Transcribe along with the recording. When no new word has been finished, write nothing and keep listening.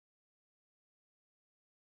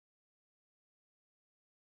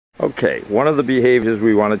Okay, one of the behaviors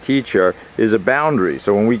we want to teach her is a boundary.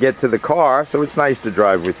 So when we get to the car, so it's nice to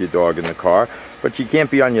drive with your dog in the car, but she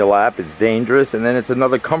can't be on your lap, it's dangerous, and then it's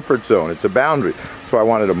another comfort zone, it's a boundary. So I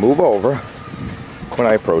wanted to move over when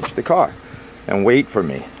I approach the car and wait for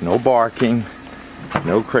me. No barking,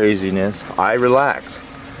 no craziness. I relax.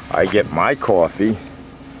 I get my coffee,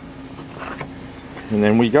 and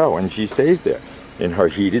then we go, and she stays there in her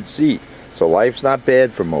heated seat. So life's not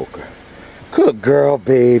bad for Mocha. Good girl,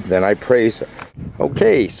 babe. Then I praise her.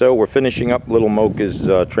 Okay, so we're finishing up little Mocha's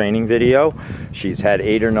training video. She's had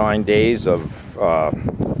 8 or 9 days of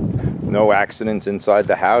no accidents inside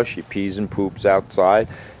the house. She pees and poops outside.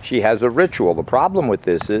 She has a ritual. The problem with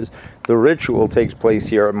this is the ritual takes place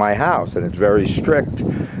here at my house, and it's very strict.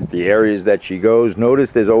 The areas that she goes,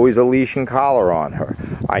 notice there's always a leash and collar on her.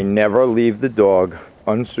 I never leave the dog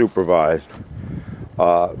unsupervised.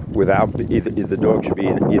 Without the dog should be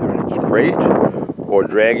either in its crate or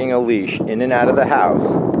dragging a leash in and out of the house,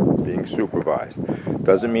 being supervised.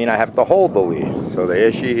 Doesn't mean I have to hold the leash. So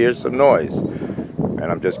there she hears some noise, and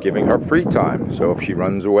I'm just giving her free time. So if she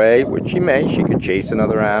runs away, which she may, she could chase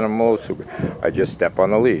another animal. So I just step on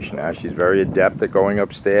the leash. Now she's very adept at going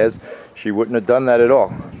upstairs. She wouldn't have done that at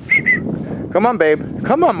all. Come on, babe.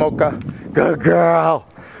 Come on, Mocha. Good girl.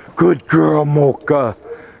 Good girl, Mocha.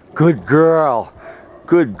 Good girl.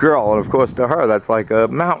 Good girl. And of course to her that's like a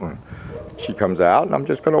mountain. She comes out and I'm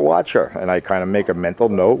just going to watch her, and I kind of make a mental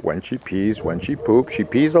note when she pees, when she poops. She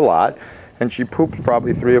pees a lot and she poops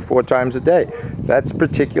probably 3 or 4 times a day. That's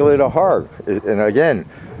particular to her. And again,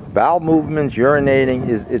 bowel movements, urinating,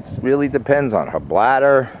 it really depends on her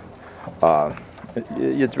bladder.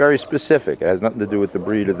 It's very specific. It has nothing to do with the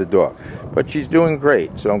breed of the dog. But she's doing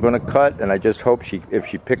great. So I'm going to cut, and I just hope if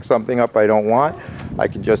she picks something up I don't want, I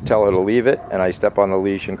can just tell her to leave it, and I step on the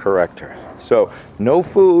leash and correct her. So no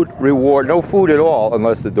food, reward, no food at all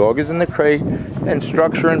unless the dog is in the crate, and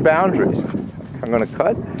structure and boundaries. I'm going to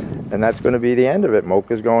cut, and that's going to be the end of it.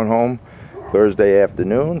 Mocha's going home Thursday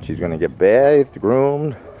afternoon. She's going to get bathed,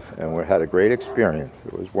 groomed, and we had a great experience.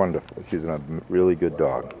 It was wonderful. She's a really good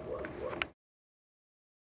dog.